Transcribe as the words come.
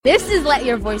This is Let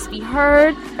Your Voice Be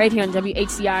Heard, right here on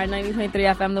WHCR 90.3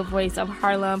 FM, the voice of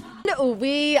Harlem.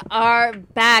 We are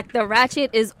back. The ratchet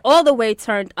is all the way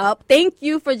turned up. Thank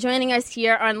you for joining us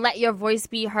here on Let Your Voice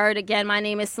Be Heard. Again, my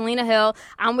name is Selena Hill.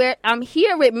 I'm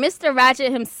here with Mr.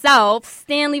 Ratchet himself,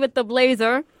 Stanley with the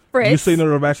blazer. Fritz. You say no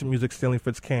to ratchet music, Stanley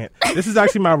Fritz can't. This is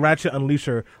actually my ratchet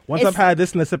unleasher. Once I've had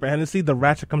this and a sip of Hennessy, the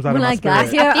ratchet comes out of my spirit. When I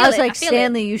got here, I was like,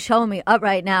 Stanley, you showing me up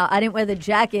right now. I didn't wear the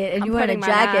jacket, and you wear a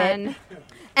jacket.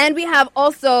 And we have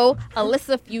also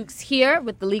Alyssa Fuchs here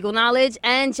with the legal knowledge,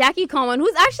 and Jackie Cohen,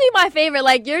 who's actually my favorite.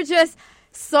 Like, you're just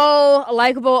so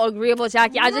likable, agreeable,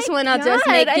 Jackie. I just want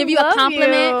to give you a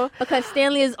compliment because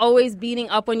Stanley is always beating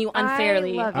up on you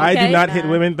unfairly. I do not hit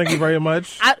women. Thank you very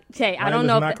much. I don't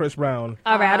know. Not Chris Brown.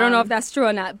 All right, I don't know if that's true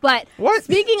or not. But what?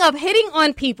 Speaking of hitting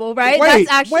on people, right? That's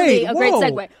actually a great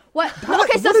segue. What?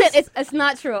 Okay, so it's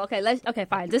not true. Okay,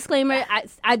 fine. Disclaimer: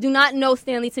 I do not know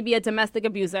Stanley to be a domestic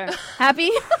abuser. Happy?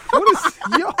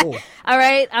 All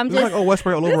right, I'm just like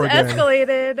Westbury all over again.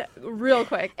 Escalated real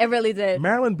quick. It really did.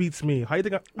 Marilyn beats me. How you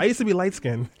think? I used to be light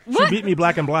skinned. She beat me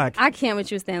black and black. I can't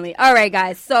with you, Stanley. All right,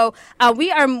 guys. So we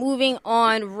are moving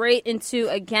on right into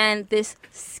again this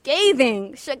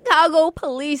scathing Chicago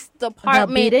Police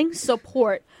Department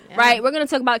support. Yeah. Right, we're going to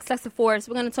talk about excessive force.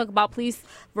 We're going to talk about police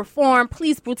reform,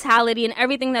 police brutality, and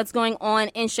everything that's going on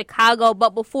in Chicago.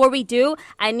 But before we do,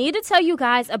 I need to tell you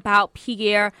guys about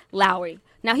Pierre Lowry.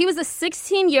 Now, he was a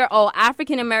 16-year-old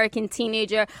African-American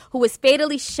teenager who was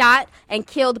fatally shot and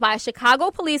killed by a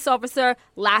Chicago police officer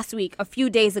last week, a few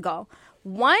days ago.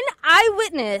 One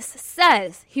eyewitness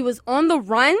says he was on the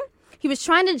run. He was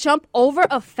trying to jump over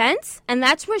a fence, and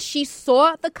that's where she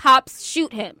saw the cops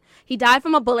shoot him. He died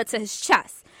from a bullet to his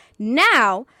chest.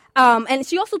 Now, and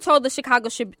she also told the Chicago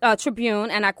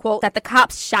Tribune, and I quote, that the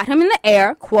cops shot him in the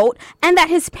air, quote, and that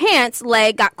his pants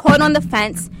leg got caught on the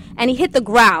fence and he hit the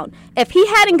ground. If he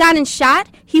hadn't gotten shot,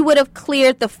 he would have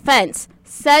cleared the fence,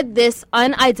 said this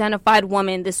unidentified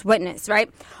woman, this witness, right?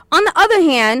 On the other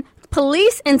hand,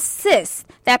 police insist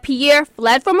that Pierre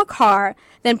fled from a car,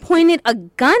 then pointed a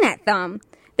gun at them.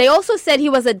 They also said he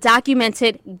was a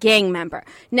documented gang member.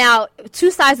 Now, two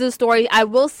sides of the story. I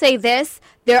will say this.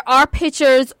 There are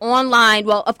pictures online.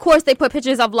 Well, of course, they put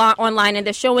pictures of online, and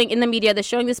they're showing in the media, they're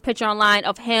showing this picture online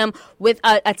of him with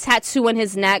a tattoo on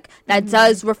his neck that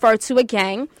does refer to a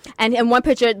gang. And in one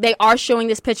picture, they are showing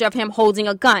this picture of him holding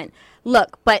a gun.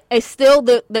 Look, but it's still,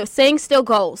 the saying still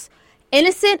goes.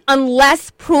 Innocent unless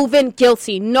proven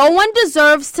guilty. No one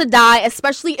deserves to die,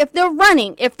 especially if they're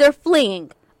running, if they're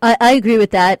fleeing. I agree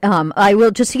with that. I will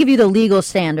just to give you the legal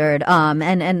standard,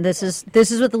 and this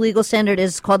is what the legal standard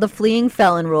is called, the fleeing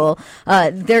felon rule.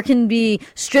 There can be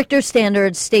stricter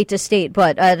standards state to state,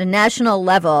 but at a national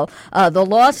level, the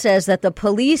law says that the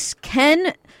police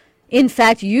can, in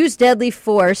fact, use deadly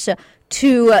force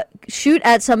to shoot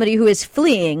at somebody who is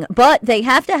fleeing, but they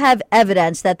have to have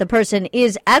evidence that the person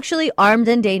is actually armed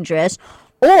and dangerous,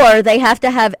 or they have to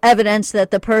have evidence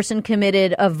that the person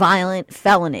committed a violent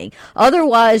felony.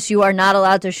 Otherwise, you are not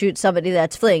allowed to shoot somebody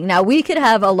that's fleeing. Now, we could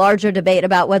have a larger debate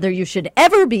about whether you should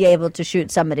ever be able to shoot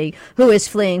somebody who is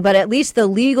fleeing, but at least the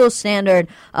legal standard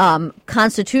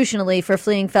constitutionally for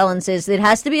fleeing felons is it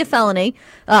has to be a felony,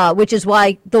 which is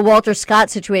why the Walter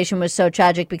Scott situation was so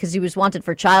tragic, because he was wanted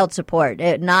for child support,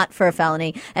 not for a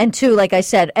felony. And two, like I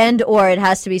said, or it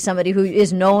has to be somebody who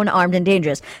is known armed and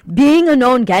dangerous. Being a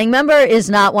known gang member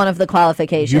is not one of the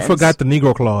qualifications. You forgot the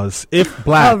Negro clause. If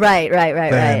black,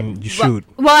 then you shoot.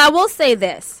 Well, I will say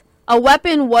this: a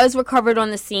weapon was recovered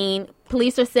on the scene.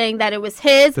 Police are saying that it was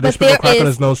his, Did they spit crack on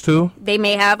his nose too? They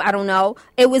may have. I don't know.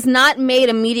 It was not made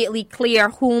immediately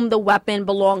clear whom the weapon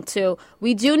belonged to.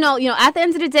 We do know, at the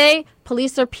end of the day,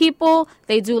 police are people.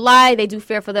 They do lie. They do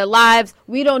fear for their lives.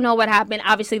 We don't know what happened.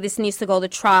 Obviously, this needs to go to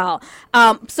trial.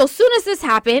 So soon as this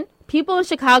happened, people in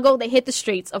Chicago, they hit the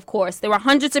streets, of course. There were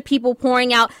hundreds of people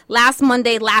pouring out last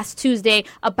Monday, last Tuesday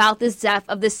about this death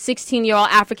of this 16-year-old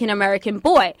African-American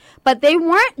boy. But they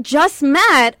weren't just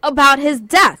mad about his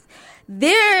death.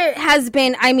 There has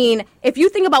been, if you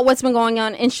think about what's been going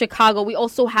on in Chicago, we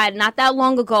also had not that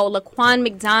long ago Laquan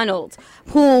McDonald,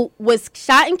 who was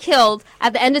shot and killed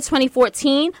at the end of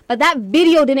 2014, but that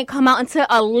video didn't come out until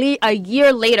a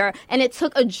year later, and it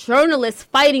took a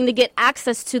journalist fighting to get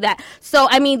access to that. So,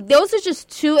 those are just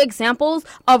two examples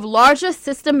of larger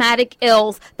systematic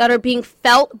ills that are being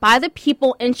felt by the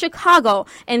people in Chicago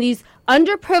and these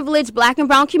underprivileged black and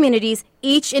brown communities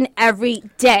each and every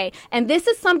day. And this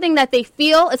is something that they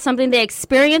feel, it's something they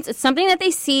experience, it's something that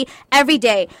they see every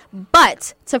day.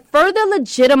 But to further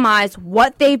legitimize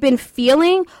what they've been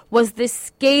feeling was this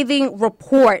scathing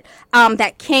report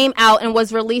that came out and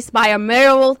was released by a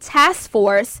mayoral task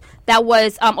force that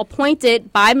was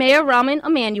appointed by Mayor Rahm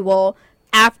Emanuel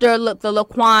after the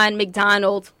Laquan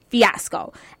McDonald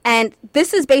fiasco. And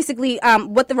this is basically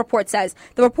what the report says.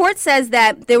 The report says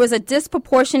that there was a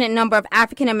disproportionate number of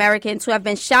African Americans who have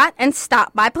been shot and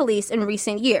stopped by police in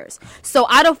recent years. So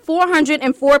out of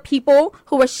 404 people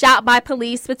who were shot by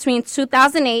police between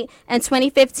 2008 and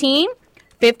 2015,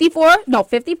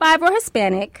 55 were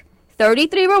Hispanic,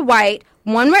 33 were white,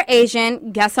 1 were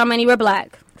Asian. Guess how many were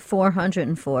black?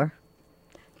 404.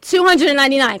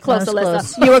 299. Close, Alyssa.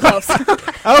 Close. You were close.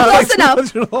 Close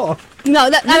enough. No,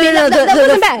 that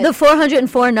wasn't bad. The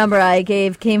 404 number I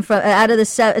gave came from out of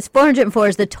the it's 404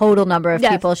 is the total number of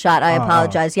people shot. I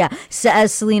apologize. Yeah, so,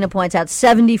 as Selena points out,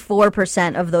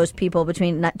 74% of those people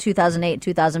between 2008 and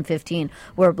 2015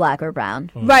 were black or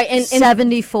brown. Right, and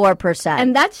 74%,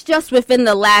 and that's just within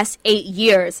the last 8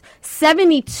 years.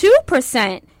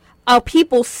 72% of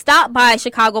people stopped by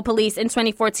Chicago police in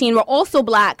 2014 were also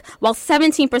black, while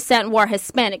 17% were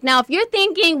Hispanic. Now, if you're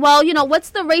thinking, well,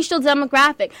 what's the racial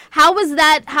demographic? How does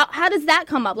that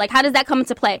come up? Like, how does that come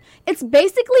into play? It's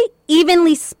basically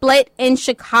evenly split in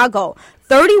Chicago.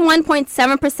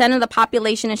 31.7% of the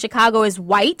population in Chicago is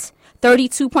white.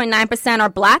 32.9% are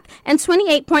black, and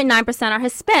 28.9% are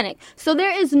Hispanic. So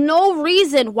there is no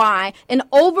reason why an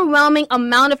overwhelming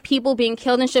amount of people being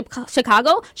killed in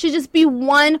Chicago should just be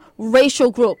one racial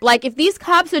group. Like, if these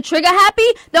cops are trigger happy,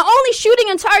 they're only shooting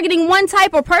and targeting one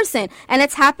type of person. And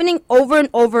it's happening over and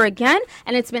over again,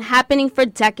 and it's been happening for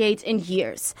decades and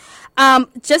years.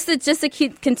 Just to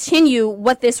continue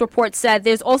what this report said,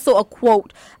 there's also a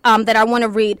quote that I want to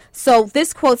read. So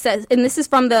this quote says, and this is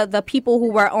from the people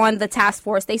who were on the task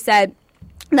force, they said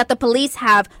that the police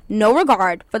have no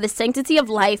regard for the sanctity of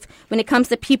life when it comes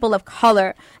to people of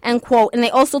color, end quote. And they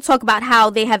also talk about how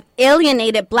they have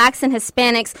alienated blacks and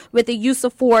Hispanics with the use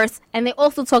of force. And they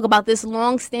also talk about this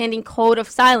long-standing code of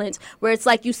silence where it's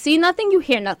like you see nothing, you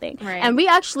hear nothing. Right. And we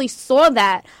actually saw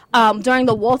that during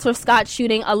the Walter Scott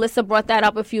shooting. Alyssa brought that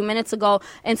up a few minutes ago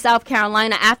in South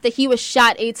Carolina. After he was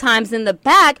shot 8 times in the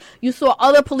back, you saw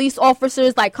other police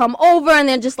officers like come over and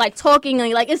they're just like talking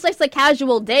and like it's just a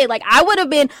casual day. Like I would have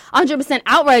been 100%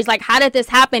 outraged. Like, how did this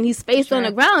happen? He's face on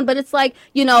the ground. But it's like,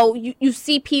 you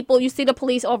see people, you see the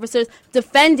police officers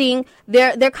defending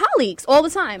their colleagues all the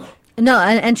time. No,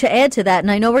 and to add to that, and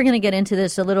I know we're going to get into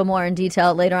this a little more in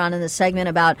detail later on in the segment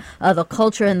about the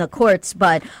culture in the courts,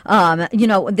 but,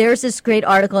 there's this great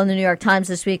article in the New York Times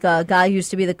this week, a guy who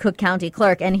used to be the Cook County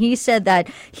clerk, and he said that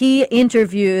he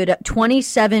interviewed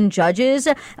 27 judges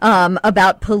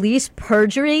about police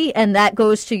perjury, and that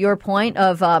goes to your point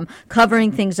of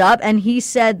covering things up, and he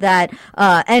said that,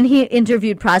 and he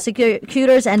interviewed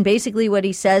prosecutors, and basically what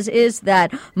he says is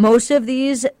that most of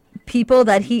these people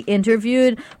that he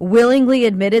interviewed willingly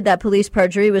admitted that police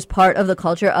perjury was part of the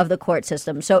culture of the court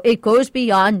system. So it goes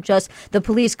beyond just the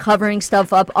police covering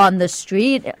stuff up on the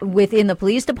street within the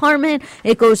police department.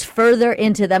 It goes further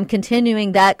into them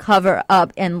continuing that cover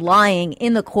up and lying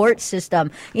in the court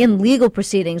system, in legal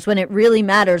proceedings, when it really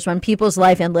matters, when people's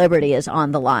life and liberty is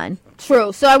on the line.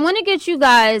 True. So I want to get you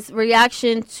guys'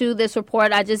 reaction to this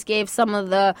report. I just gave some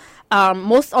of the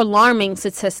most alarming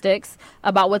statistics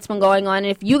about what's been going on. And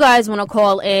if you guys want to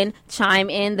call in, chime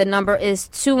in, the number is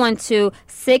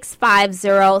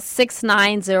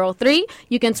 212-650-6903.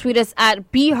 You can tweet us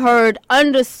at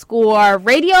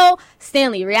BeHeard_radio.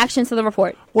 Stanley, reaction to the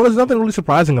report? Well, there's nothing really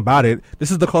surprising about it. This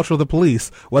is the culture of the police.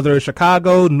 Whether it's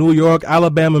Chicago, New York,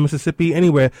 Alabama, Mississippi,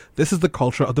 anywhere, this is the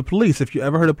culture of the police. If you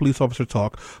ever heard a police officer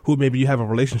talk who maybe you have a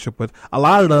relationship with, a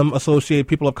lot of them associate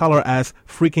people of color as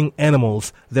freaking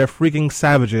animals. They're freaking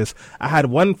savages. I had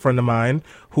one friend of mine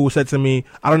who said to me,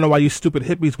 I don't know why you stupid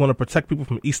hippies want to protect people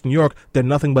from East New York. They're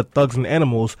nothing but thugs and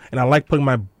animals, and I like putting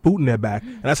my boot in their back.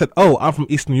 And I said, oh, I'm from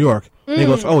East New York. And he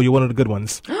goes, oh, you're one of the good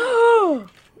ones.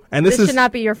 And this should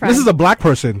not be your friend. This is a black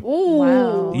person. Ooh.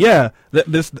 Wow. Yeah.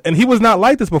 And he was not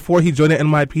like this before he joined the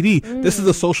NYPD. This is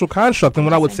a social construct. And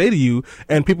what I would say to you,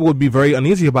 and people would be very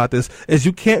uneasy about this, is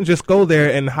you can't just go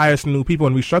there and hire some new people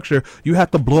and restructure. You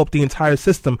have to blow up the entire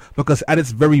system because at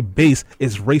its very base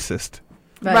is racist.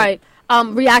 Right.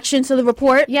 Reaction to the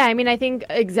report? Yeah, I mean, I think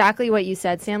exactly what you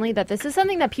said, Stanley, that this is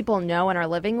something that people know and are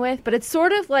living with, but it's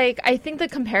sort of like, I think the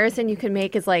comparison you can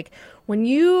make is like when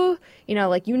you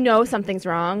know something's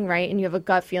wrong, right? And you have a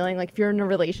gut feeling, like if you're in a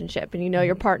relationship and you know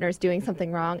your partner's doing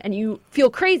something wrong and you feel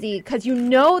crazy because you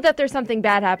know that there's something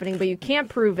bad happening, but you can't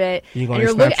prove it.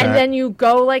 And then you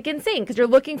go like insane because you're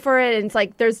looking for it. And it's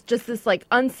like, there's just this like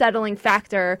unsettling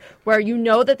factor where you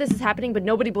know that this is happening, but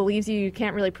nobody believes you. You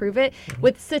can't really prove it.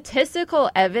 With statistical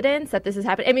evidence that this is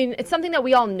happening, I mean, it's something that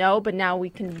we all know, but now we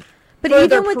can But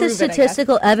even with the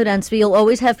statistical evidence, you'll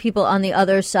always have people on the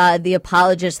other side, the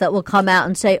apologists, that will come out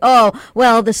and say, oh,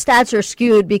 well, the stats are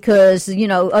skewed because,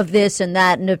 of this and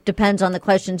that, and it depends on the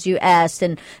questions you asked.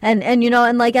 And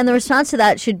the response to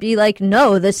that should be like,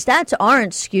 no, the stats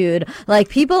aren't skewed. Like,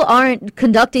 people aren't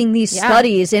conducting these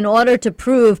studies in order to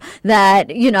prove that,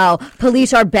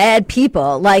 police are bad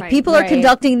people. Like, people are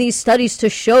conducting these studies to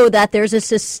show that there's a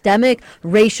systemic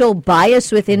racial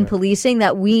bias within policing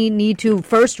that we need to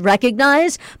first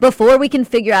recognize before we can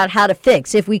figure out how to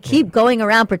fix. If we keep going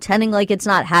around pretending like it's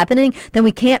not happening, then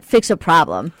we can't fix a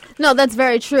problem. No, that's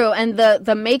very true. And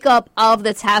the makeup of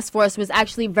the task force was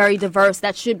actually very diverse.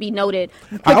 That should be noted.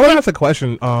 I want to ask a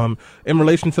question in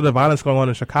relation to the violence going on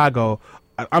in Chicago.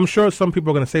 I'm sure some people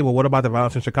are going to say, well, what about the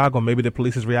violence in Chicago? Maybe the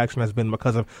police's reaction has been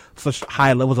because of such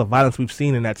high levels of violence we've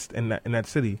seen in that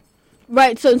city.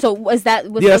 Right. So was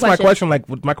that? That's my question. Like,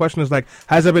 my question is, like,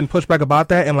 has there been pushback about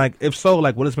that? And, like, if so,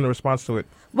 like, what has been the response to it?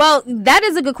 Well, that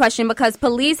is a good question because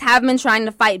police have been trying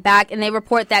to fight back, and they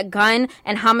report that gun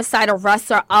and homicide arrests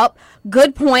are up.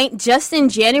 Good point. Just in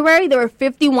January, there were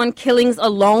 51 killings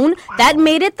alone. Wow. That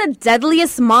made it the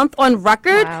deadliest month on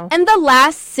record in the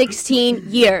last 16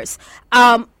 years.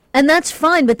 And that's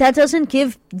fine, but that doesn't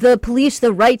give the police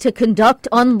the right to conduct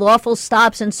unlawful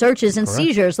stops and searches and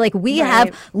seizures. Like, we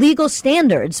have legal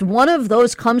standards. One of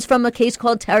those comes from a case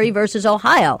called Terry versus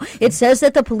Ohio. It says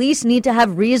that the police need to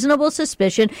have reasonable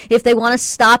suspicion if they want to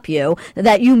stop you,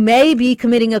 that you may be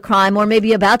committing a crime or may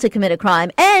be about to commit a crime.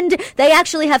 And they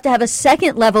actually have to have a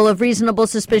second level of reasonable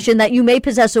suspicion that you may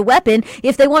possess a weapon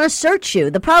if they want to search you.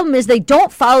 The problem is they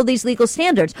don't follow these legal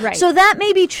standards. Right. So that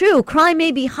may be true. Crime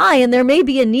may be high, and there may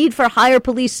be a need for higher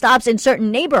police stops in certain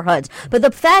neighborhoods. But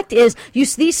the fact is,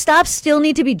 these stops still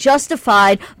need to be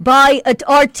justified by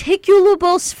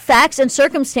articulable facts and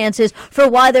circumstances for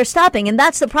why they're stopping. And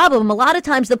that's the problem. A lot of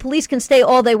times the police can say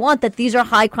all they want that these are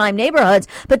high crime neighborhoods,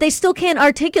 but they still can't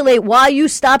articulate why you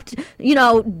stopped,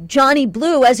 Johnny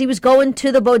Blue as he was going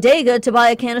to the bodega to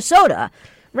buy a can of soda.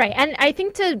 Right. And I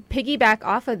think to piggyback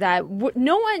off of that,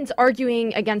 no one's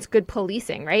arguing against good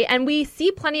policing, right? And we see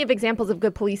plenty of examples of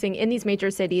good policing in these major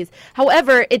cities.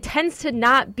 However, it tends to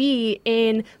not be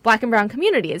in Black and brown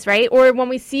communities, right? Or when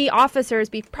we see officers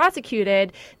be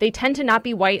prosecuted, they tend to not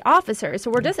be white officers.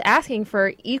 So we're just asking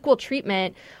for equal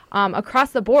treatment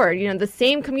across the board. The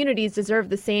same communities deserve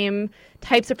the same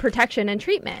types of protection and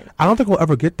treatment. I don't think we'll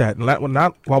ever get that.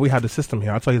 Not while we have the system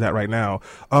here. I'll tell you that right now.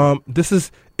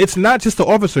 It's not just the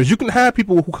officers. You can have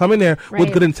people who come in there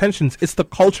with good intentions. It's the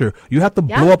culture. You have to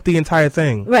blow up the entire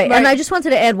thing. Right. And I just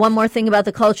wanted to add one more thing about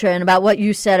the culture and about what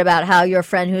you said about how your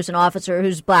friend who's an officer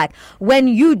who's black. When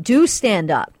you do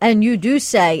stand up and you do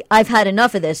say, I've had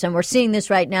enough of this, and we're seeing this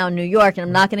right now in New York, and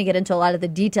I'm not going to get into a lot of the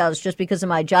details just because of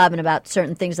my job and about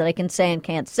certain things that I can say and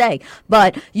can't say.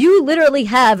 But you literally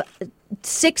have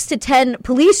 6 to 10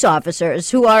 police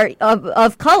officers who are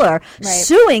of color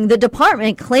suing the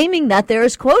department, claiming that there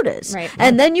is quotas. Right.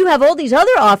 And then you have all these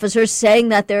other officers saying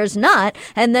that there's not.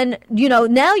 And then,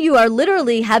 now you are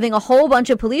literally having a whole bunch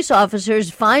of police officers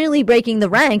finally breaking the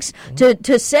ranks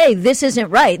to say, this isn't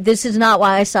right. This is not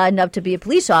why I signed up to be a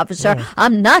police officer.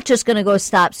 I'm not just going to go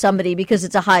stop somebody because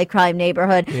it's a high crime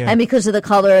neighborhood and because of the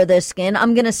color of their skin.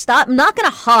 I'm going to stop. I'm not going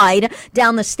to hide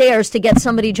down the stairs to get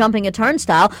somebody jumping a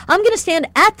turnstile. I'm going to stand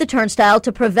at the turnstile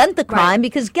to prevent the crime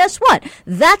because guess what?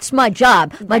 That's my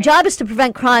job. My job is to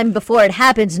prevent crime before it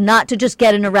happens, not to just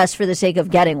get an arrest for the sake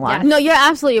of getting one. Yeah. No, you're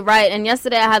absolutely right. And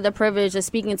yesterday I had the privilege of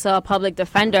speaking to a public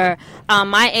defender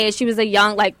my age. She was a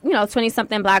young,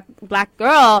 20-something black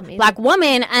girl, amazing. Black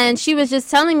woman, and she was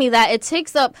just telling me that it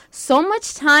takes up so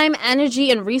much time, energy,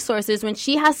 and resources when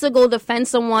she has to go defend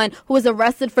someone who was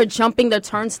arrested for jumping the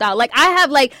turnstile. That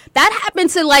happened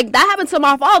to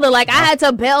my father. I had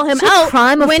to bail him out.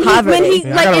 Crime of poverty.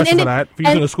 I got arrested for that. For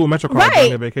using a school metro card during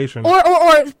their vacation.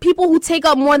 Or people who take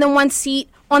up more than one seat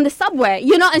on the subway,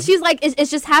 and she's like, it's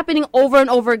just happening over and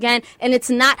over again, and it's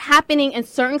not happening in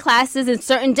certain classes, in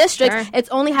certain districts. Sure. It's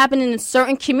only happening in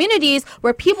certain communities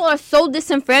where people are so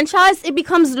disenfranchised, it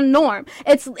becomes the norm.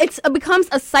 It becomes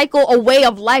a cycle, a way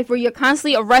of life where you're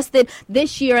constantly arrested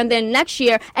this year and then next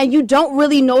year, and you don't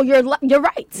really know your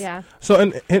rights. Yeah. So,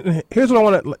 and here's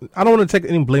what I don't want to take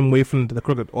any blame away from the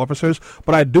crooked officers,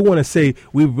 but I do want to say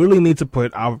we really need to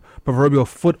put our proverbial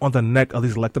foot on the neck of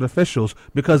these elected officials,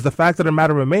 because the fact of the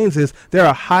matter remains is there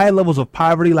are high levels of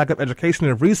poverty, lack of education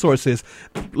and resources.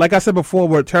 Like I said before,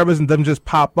 where terrorism doesn't just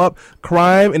pop up,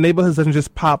 crime in neighborhoods doesn't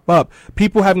just pop up.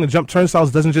 People having to jump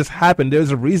turnstiles doesn't just happen. There's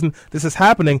a reason this is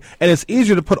happening, and it's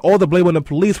easier to put all the blame on the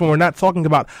police when we're not talking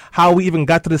about how we even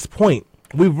got to this point.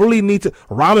 We really need to.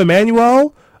 Rahm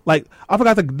Emanuel, like, I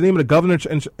forgot the name of the governor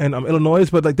in Illinois,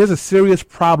 but like, there's a serious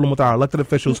problem with our elected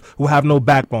officials who have no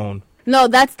backbone. No,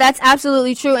 that's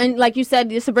absolutely true. And like you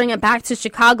said, just to bring it back to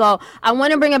Chicago, I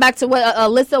want to bring it back to what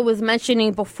Alyssa was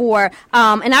mentioning before.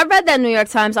 And I read that New York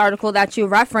Times article that you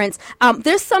referenced.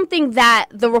 There's something that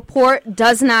the report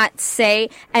does not say,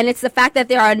 and it's the fact that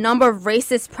there are a number of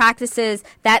racist practices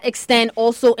that extend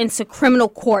also into criminal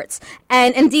courts.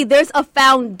 And indeed, there's a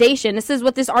foundation. This is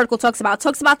what this article talks about. It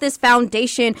talks about this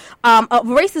foundation of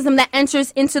racism that enters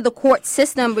into the court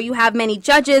system, where you have many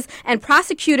judges and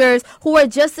prosecutors who are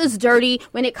just as dirty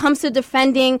when it comes to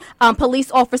defending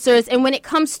police officers, and when it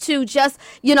comes to just,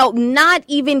 not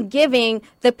even giving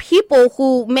the people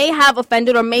who may have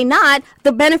offended or may not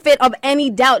the benefit of any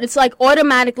doubt. It's like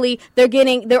automatically they're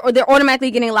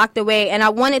automatically getting locked away. And I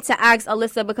wanted to ask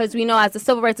Alyssa, because we know as a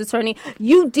civil rights attorney,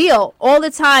 you deal all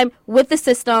the time with the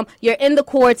system. You're in the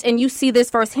courts and you see this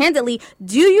first-handedly.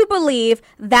 Do you believe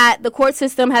that the court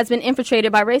system has been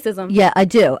infiltrated by racism? Yeah, I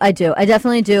do. I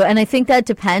definitely do. And I think that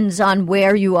depends on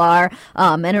where you are.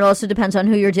 And it also depends on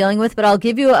who you're dealing with. But I'll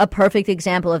give you a perfect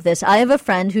example of this. I have a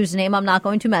friend whose name I'm not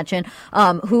going to mention,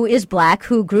 who is black,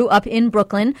 who grew up in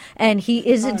Brooklyn, and he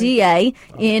is a DA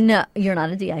in, you're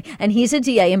not a DA, and he's a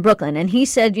DA in Brooklyn. And he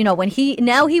said, when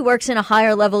he works in a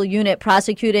higher level unit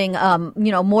prosecuting,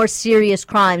 more serious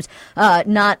crimes,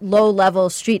 not low level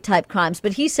street type crimes.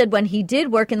 But he said when he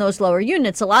did work in those lower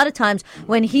units, a lot of times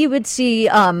when he would see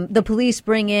the police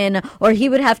bring in, or he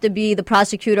would have to be the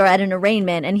prosecutor at an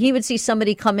arraignment, and he would see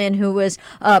somebody come in who was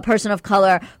a person of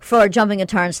color for jumping a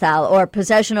turnstile or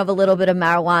possession of a little bit of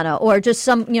marijuana, or just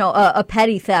some, a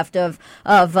petty theft of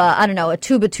I don't know, a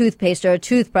tube of toothpaste or a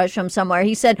toothbrush from somewhere.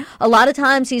 He said a lot of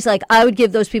times he's like, I would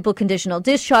give those people conditional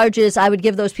discharges. I would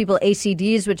give those people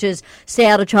ACDs, which is stay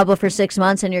out of trouble for 6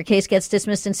 months and your case gets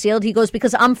dismissed and sealed. He goes,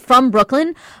 because I'm from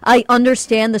Brooklyn, I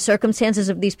understand the circumstances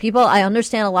of these people. I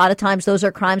understand a lot of times those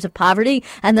are crimes of poverty,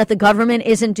 and that the government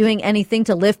isn't doing anything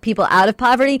to lift people out of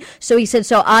poverty. So he said,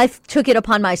 so I took it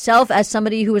upon myself as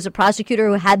somebody who was a prosecutor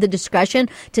who had the discretion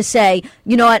to say,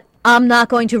 you know what, I'm not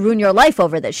going to ruin your life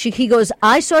over this. He goes,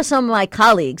 I saw some of my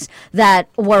colleagues that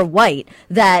were white,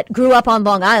 that grew up on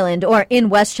Long Island or in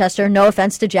Westchester, no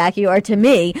offense to Jackie or to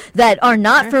me, that are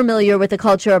not familiar with the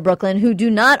culture of Brooklyn, who do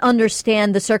not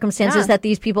understand the circumstances that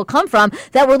these people come from,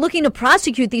 that were looking to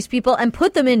prosecute these people and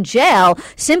put them in jail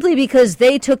simply because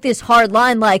they took this hard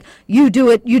line, like, you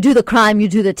do it, you do the crime, you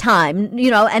do the time,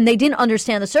 and they didn't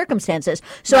understand the circumstances.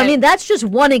 So, I mean, that's just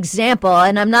one example,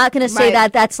 and I'm not going to say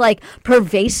that that's like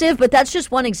pervasive, but that's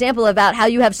just one example about how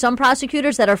you have some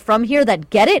prosecutors that are from here that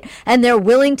get it, and they're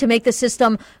willing to make the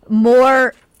system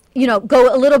more,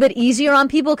 go a little bit easier on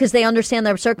people because they understand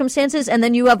their circumstances. And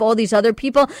then you have all these other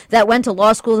people that went to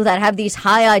law school that have these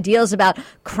high ideals about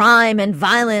crime and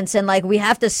violence, and like, we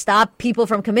have to stop people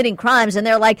from committing crimes. And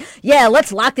they're like, yeah,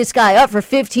 let's lock this guy up for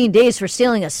 15 days for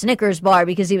stealing a Snickers bar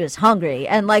because he was hungry.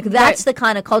 And like, that's the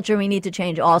kind of culture we need to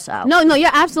change also. No, you're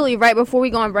absolutely right. Before we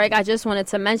go on break, I just wanted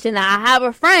to mention that I have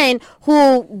a friend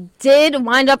who did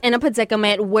wind up in a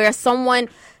predicament where someone,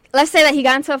 let's say that he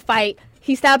got into a fight,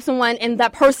 he stabbed someone and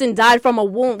that person died from a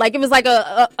wound. Like, it was like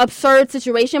a absurd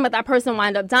situation, but that person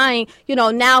wound up dying.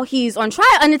 Now he's on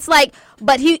trial, and it's like,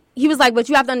 but he was like, but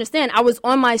you have to understand, I was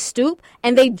on my stoop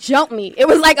and they jumped me. It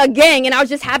was like a gang, and I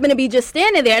just happened to be just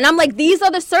standing there. And I'm like, these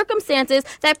are the circumstances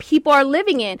that people are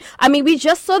living in. I mean, we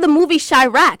just saw the movie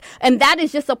Chirac, and that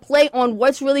is just a play on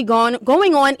what's really going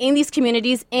on in these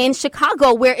communities in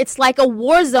Chicago, where it's like a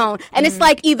war zone, and it's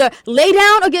like either lay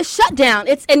down or get shut down.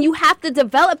 And you have to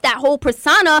develop that whole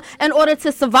persona in order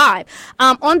to survive.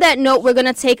 On that note, we're going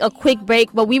to take a quick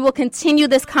break, but we will continue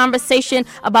this conversation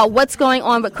about what's going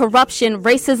on with corruption,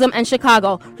 racism, and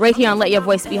Chicago right here on Let Your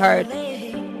Voice Be Heard.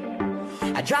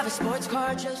 I drive a sports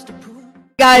car just to prove.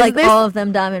 Guys, like all of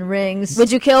them diamond rings.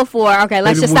 Would you kill for? Okay,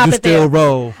 let's just stop it there.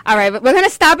 Roll? All right, but we're going to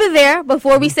stop it there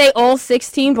before we say all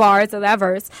 16 bars of that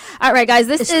verse. All right, guys,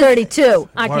 this is 32.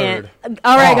 I can't.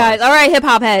 All right, guys. All right,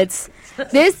 hip-hop heads.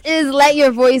 This is Let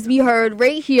Your Voice Be Heard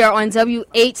right here on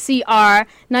WHCR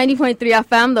 90.3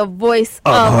 FM, the voice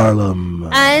of Harlem.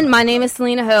 And my name is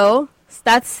Selena Hill.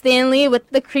 That's Stanley with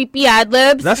the creepy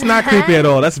ad-libs. That's not creepy at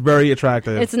all. That's very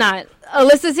attractive. It's not.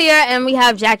 Alyssa's here, and we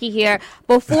have Jackie here.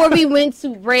 Before we went to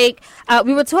break,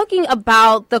 we were talking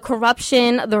about the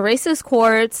corruption, the racist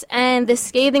courts, and the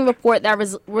scathing report that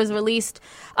was released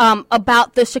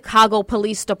about the Chicago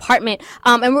Police Department.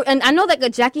 And I know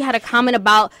that Jackie had a comment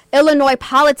about Illinois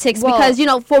politics because,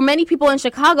 for many people in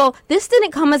Chicago, this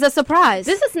didn't come as a surprise.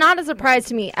 This is not a surprise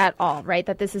to me at all, right,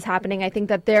 that this is happening. I think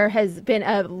that there has been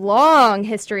a long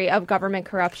history of government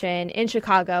corruption in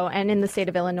Chicago and in the state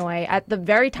of Illinois at the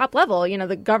very top level. level,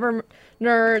 the governor,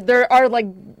 there are like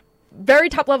very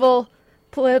top level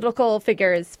political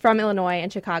figures from Illinois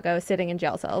and Chicago sitting in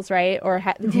jail cells, right? Or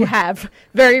who have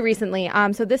very recently.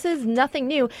 So this is nothing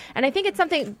new. And I think it's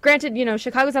something, granted,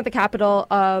 Chicago's not the capital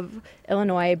of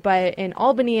Illinois, but in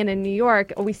Albany and in New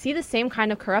York, we see the same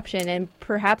kind of corruption. And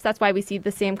perhaps that's why we see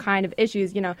the same kind of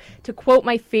issues. To quote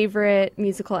my favorite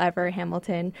musical ever,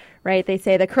 Hamilton, right? They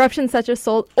say that corruption's such a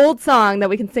old song that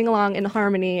we can sing along in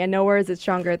harmony, and nowhere is it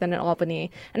stronger than in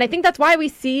Albany. And I think that's why we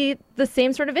see the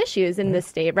same sort of issues in this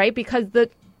state, right? Because the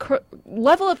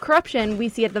level of corruption we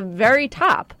see at the very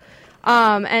top.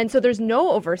 And so there's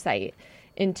no oversight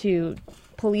into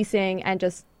policing and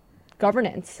just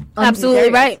governance. Absolutely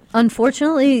right.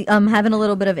 Unfortunately, I'm having a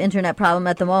little bit of internet problem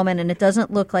at the moment, and it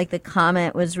doesn't look like the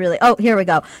comment was really... Oh, here we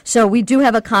go. So we do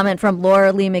have a comment from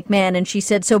Laura Lee McMahon, and she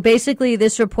said, so basically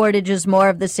this reportage is more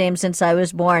of the same since I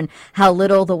was born, how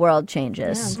little the world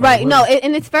changes. Yeah. Right. No,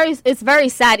 and it's very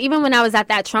sad. Even when I was at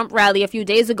that Trump rally a few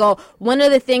days ago, one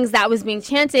of the things that was being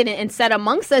chanted and said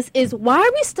amongst us is, why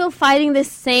are we still fighting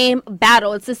this same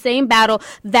battle? It's the same battle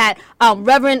that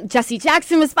Reverend Jesse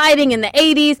Jackson was fighting in the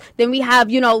 80s. Then we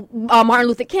have, Martin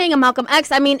Luther King and Malcolm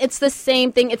X. I mean, it's the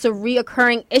same thing. It's a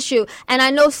reoccurring issue. And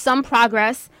I know some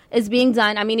progress is being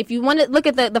done. I mean, if you want to look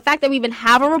at the fact that we even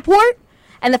have a report,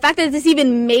 and the fact that this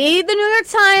even made the New York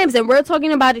Times and we're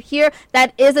talking about it here,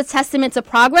 that is a testament to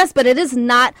progress, but it is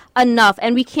not enough.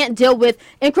 And we can't deal with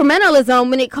incrementalism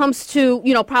when it comes to,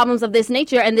 problems of this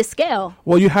nature and this scale.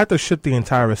 Well, you have to shift the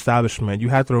entire establishment. You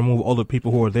have to remove all the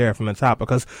people who are there from the top,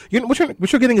 because what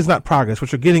you're getting is not progress.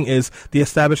 What you're getting is the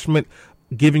establishment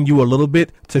giving you a little bit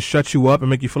to shut you up and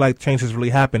make you feel like change has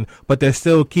really happened, but they're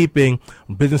still keeping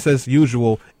business as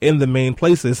usual in the main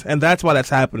places, and that's why that's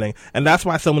happening. And that's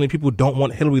why so many people don't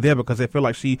want Hillary there, because they feel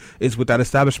like she is with that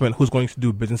establishment who's going to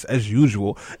do business as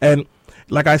usual. And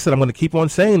like I said, I'm going to keep on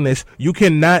saying this. You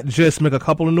cannot just make a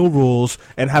couple of new rules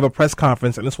and have a press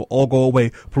conference and this will all go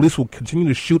away. Police will continue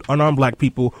to shoot unarmed black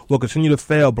people, will continue to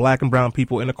fail black and brown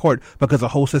people in the court because the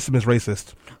whole system is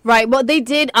racist. Right. Well, they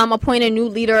did appoint a new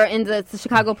leader in the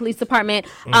Chicago Police Department.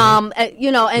 And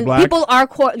black? People are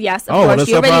yes, of course,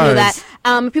 you already knew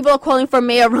that. People are calling for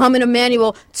Mayor Rahm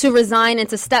Emanuel to resign and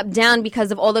to step down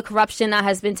because of all the corruption that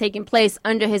has been taking place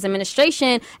under his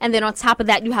administration. And then on top of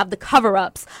that, you have the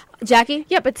cover-ups. Jackie?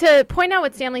 Yeah, but to point out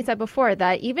what Stanley said before,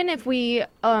 that even if we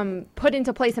put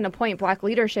into place and appoint black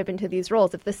leadership into these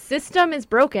roles, if the system is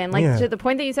broken, to the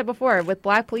point that you said before, with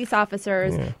black police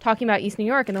officers talking about East New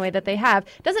York in the way that they have,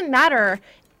 it doesn't matter,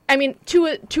 I mean, to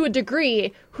a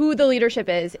degree, who the leadership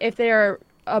is, if they're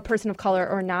a person of color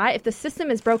or not. If the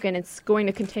system is broken, it's going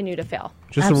to continue to fail.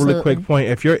 Just Absolutely. A really quick point.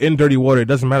 If you're in dirty water, it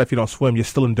doesn't matter if you don't swim. You're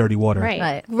still in dirty water.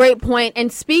 Right. Great point.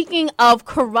 And speaking of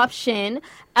corruption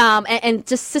and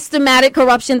just systematic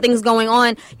corruption, things going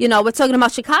on, we're talking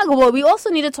about Chicago, but we also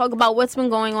need to talk about what's been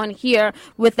going on here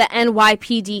with the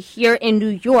NYPD here in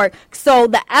New York. So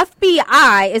the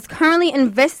FBI is currently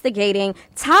investigating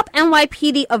top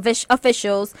NYPD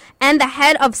officials and the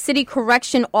head of city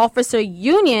correction officer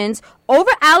unions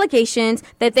over allegations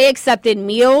that they accepted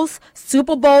meals,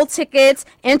 Super Bowl tickets,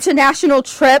 international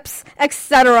trips,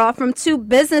 etc. from two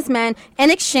businessmen in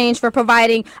exchange for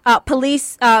providing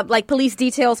police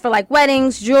details for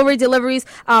weddings, jewelry deliveries,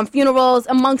 funerals,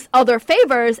 amongst other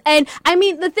favors. And I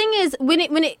mean, the thing is,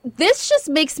 this just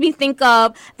makes me think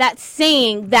of that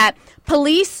saying that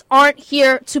police aren't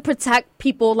here to protect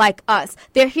people like us.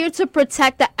 They're here to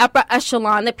protect the upper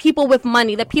echelon, the people with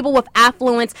money, the people with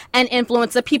affluence and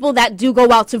influence, the people that do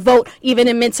go out to vote even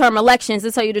in midterm elections,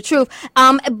 to tell you the truth.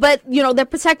 But, they're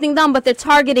protecting them, but they're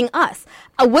targeting us.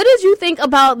 What did you think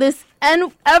about this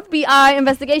FBI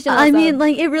investigation? I mean,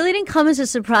 it really didn't come as a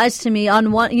surprise to me.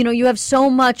 On one, you have so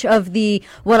much of the,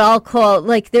 what I'll call,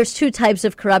 there's two types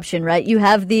of corruption, right? You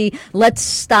have the let's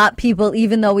stop people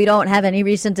even though we don't have any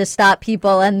reason to stop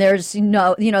people, and there's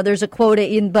there's a quota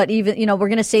but even we're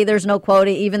going to say there's no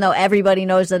quota even though everybody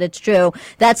knows that it's true.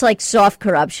 That's soft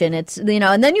corruption. It's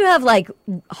and then you have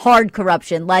hard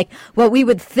corruption, what we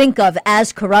would think of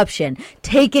as corruption,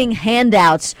 taking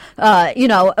handouts,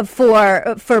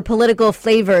 for political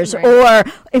flavors, right. Or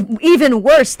even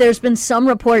worse, there's been some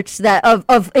reports that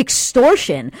of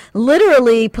extortion,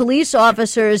 literally police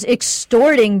officers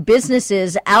extorting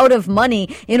businesses out of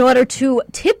money in order to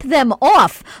tip them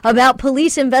off about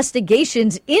police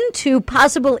investigations into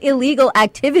possible illegal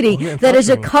activity that is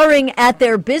occurring at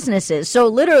their businesses. So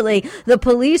literally the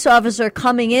police officer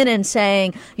coming in and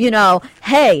saying,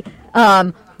 hey,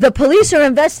 the police are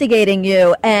investigating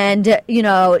you, and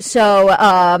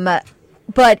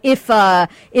but if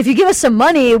you give us some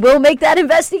money, we'll make that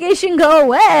investigation go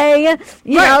away.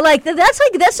 You know, like that's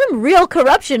some real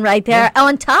corruption right there.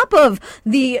 On top of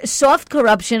the soft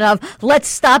corruption of let's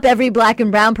stop every black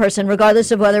and brown person,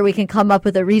 regardless of whether we can come up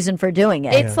with a reason for doing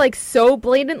it. It's like so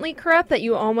blatantly corrupt that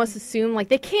you almost assume like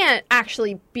they can't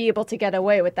actually be able to get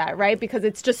away with that, right? Because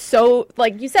it's just so,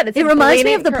 like you said, it reminds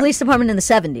me of the police department in the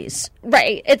 70s.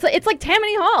 Right. It's like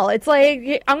Tammany Hall. It's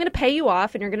like, I'm going to pay you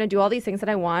off and you're going to do all these things that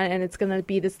I want, and it's going to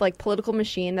be this like political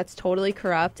machine that's totally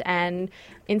corrupt and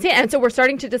insane. And so we're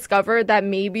starting to discover that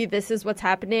maybe this is what's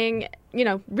happening, you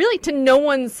know, really to no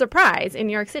one's surprise in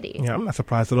New York City. Yeah, I'm not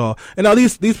surprised at all. And now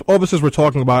these officers we're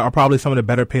talking about are probably some of the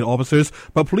better paid officers,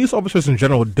 but police officers in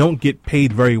general don't get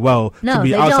paid very well to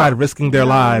be outside risking their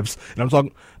lives. And I'm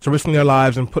talking to risking their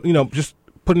lives and just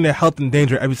putting their health in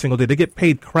danger every single day. They get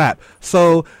paid crap.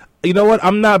 So, you know what?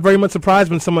 I'm not very much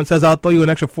surprised when someone says, I'll throw you an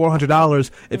extra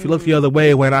 $400 if you look the other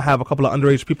way when I have a couple of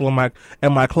underage people in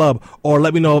my club. Or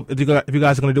let me know if you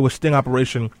guys are going to do a sting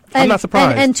operation. I'm not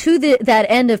surprised. And to that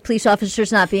end of police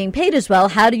officers not being paid as well,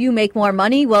 how do you make more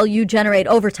money? Well, you generate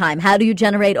overtime. How do you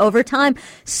generate overtime?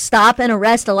 Stop and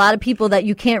arrest a lot of people that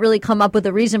you can't really come up with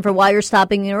a reason for why you're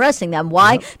stopping and arresting them.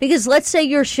 Why? Yep. Because let's say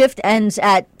your shift ends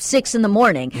at 6 in the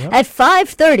morning. Yep. At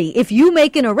 5:30, if you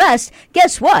make an arrest,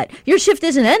 guess what? Your shift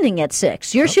isn't ending at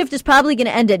 6. Your shift is probably going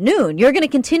to end at noon. You're going to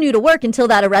continue to work until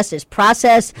that arrest is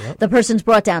processed. Yep. The person's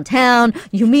brought downtown.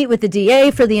 You meet with the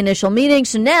DA for the initial meeting.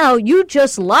 So now you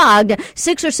just logged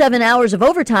 6 or 7 hours of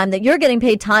overtime that you're getting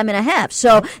paid time and a half.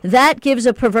 So that gives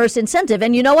a perverse incentive.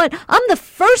 And you know what? I'm the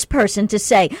first person to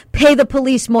say pay the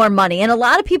police more money. And a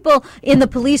lot of people in the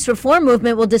police reform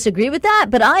movement will disagree with that.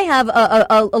 But I have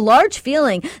a large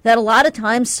feeling that a lot of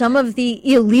times some of the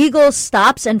illegal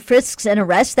stops and frisks and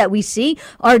arrests that we see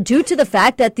are due to the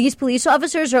fact that these police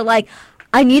officers are like,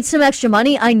 I need some extra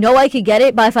money. I know I could get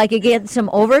it, but if I could get some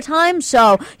overtime,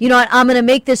 so, you know what, I'm going to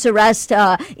make this arrest,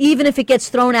 even if it gets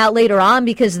thrown out later on,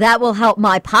 because that will help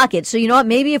my pocket. So, you know what,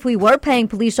 maybe if we were paying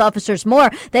police officers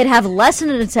more, they'd have less of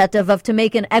an incentive to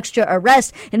make an extra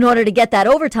arrest in order to get that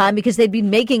overtime, because they'd be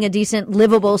making a decent,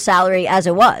 livable salary as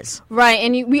it was. Right,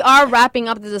 and we are wrapping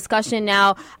up the discussion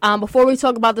now. Before we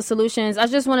talk about the solutions, I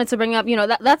just wanted to bring up, you know,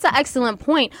 that's an excellent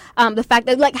point. The fact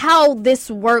that, like, how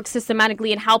this works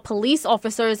systematically and how police officers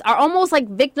are almost like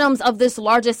victims of this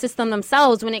larger system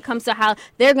themselves when it comes to how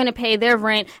they're going to pay their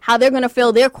rent, how they're going to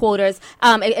fill their quotas,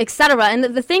 etc. And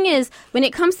the thing is, when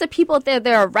it comes to people that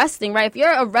they're arresting, right? If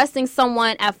you're arresting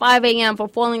someone at 5 a.m. for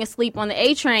falling asleep on the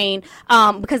A train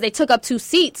because they took up 2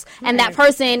 seats, and that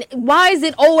person, why is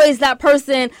it always that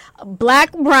person,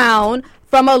 black, brown,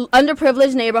 from an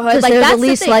underprivileged neighborhood? Because they're the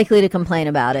least likely to complain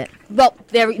about it. Well,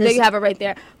 there you have it right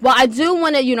there. Well, I do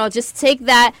want to, you know, just take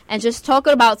that and just talk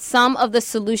about some of the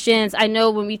solutions. I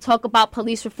know when we talk about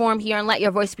police reform here and Let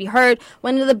Your Voice Be Heard,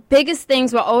 one of the biggest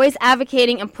things we're always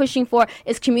advocating and pushing for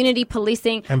is community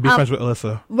policing. And be friends with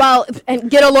Alyssa. Well, and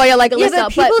get a lawyer like Alyssa. Yeah,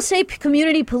 but people say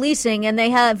community policing and they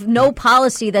have no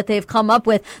policy that they've come up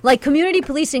with. Like, community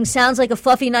policing sounds like a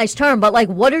fluffy, nice term, but like,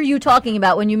 what are you talking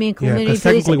about when you mean community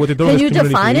policing? What they're doing Can is you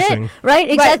define policing. it? Right,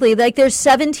 exactly. Right. Like, there's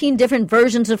 17 different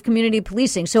versions of community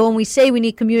policing. So when we say we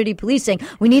need community policing,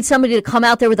 we need somebody to come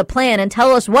out there with a plan and tell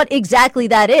us what exactly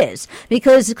that is.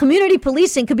 Because community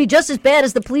policing could be just as bad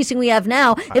as the policing we have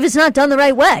now if it's not done the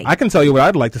right way. I can tell you what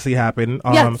I'd like to see happen.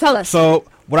 Tell us. So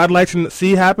what I'd like to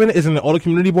see happen is in all the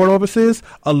community board offices,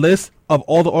 a list of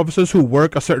all the officers who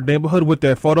work a certain neighborhood with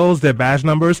their photos, their badge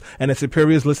numbers, and their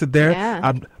superiors listed there.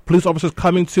 Yeah. Police officers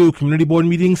coming to community board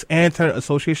meetings and tenant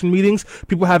association meetings,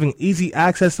 people having easy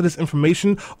access to this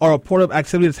information or report of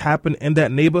activity that's happened in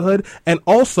that neighborhood. And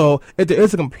also, if there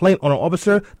is a complaint on an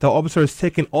officer, the officer is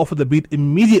taken off of the beat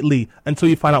immediately until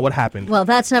you find out what happened. Well,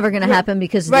 that's never going to happen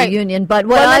because of the union. But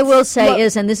what I will say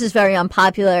is, and this is very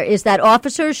unpopular, is that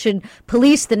officers should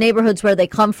police the neighborhoods where they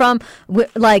come from.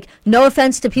 Like, no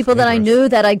offense to people that I knew,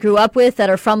 that I grew up with, that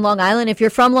are from Long Island. If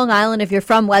you're from Long Island, if you're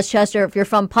from Westchester, if you're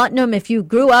from Putnam, if you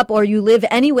grew up or you live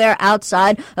anywhere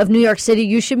outside of New York City,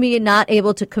 you should be not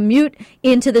able to commute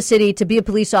into the city to be a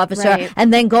police officer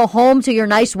and then go home to your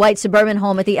nice white suburban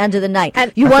home at the end of the night.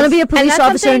 And you want to be a police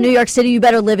officer in New York City, you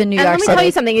better live in New York City. And let me tell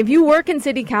you something. If you work in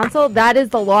city council, that is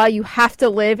the law. You have to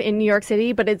live in New York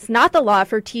City, but it's not the law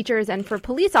for teachers and for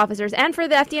police officers and for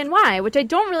the FDNY, which I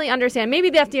don't really understand. Maybe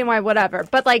the FDNY, whatever.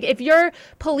 But like, if you're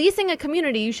policing a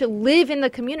community, you should live in the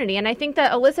community. And I think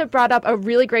that Alyssa brought up a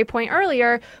really great point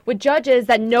earlier with judges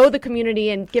that know the community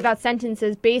and give out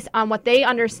sentences based on what they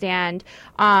understand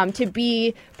to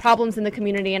be problems in the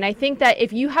community. And I think that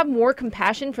if you have more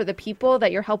compassion for the people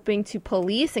that you're helping to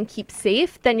police and keep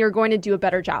safe, then you're going to do a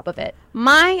better job of it.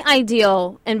 My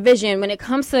ideal and vision when it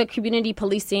comes to community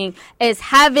policing is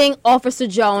having Officer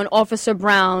Joe and Officer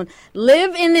Brown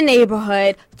live in the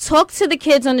neighborhood, talk to the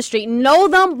kids on the street, know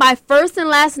them by first and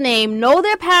last name, know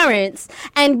their parents,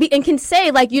 and can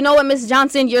say, like, you know what, Miss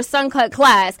Johnson, your son cut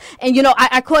class, and, you know,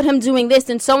 I caught him doing this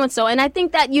and so. And I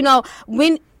think that, you know,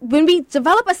 when we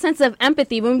develop a sense of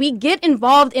empathy, when we get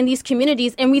involved in these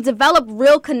communities and we develop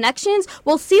real connections,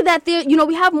 we'll see that there, you know,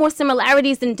 we have more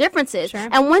similarities than differences. Sure.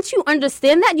 And once you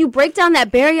understand that, you break down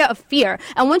that barrier of fear.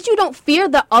 And once you don't fear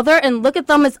the other and look at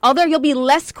them as other, you'll be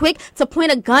less quick to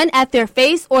point a gun at their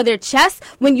face or their chest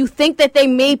when you think that they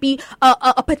may be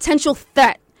a potential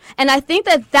threat. And I think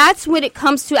that that's what it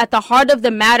comes to at the heart of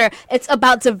the matter. It's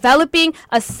about developing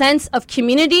a sense of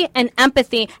community and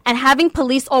empathy and having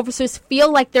police officers feel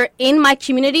like they're in my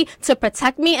community to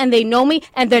protect me and they know me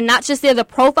and they're not just there to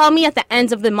profile me at the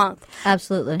end of the month.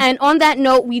 Absolutely. And on that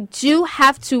note, we do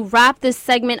have to wrap this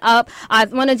segment up. I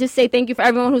want to just say thank you for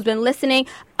everyone who's been listening.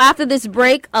 After this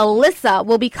break, Alyssa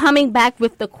will be coming back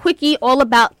with the quickie all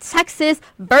about Texas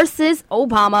versus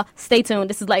Obama. Stay tuned.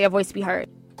 This is Let Your Voice Be Heard.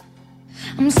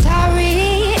 I'm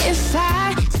sorry if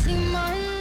I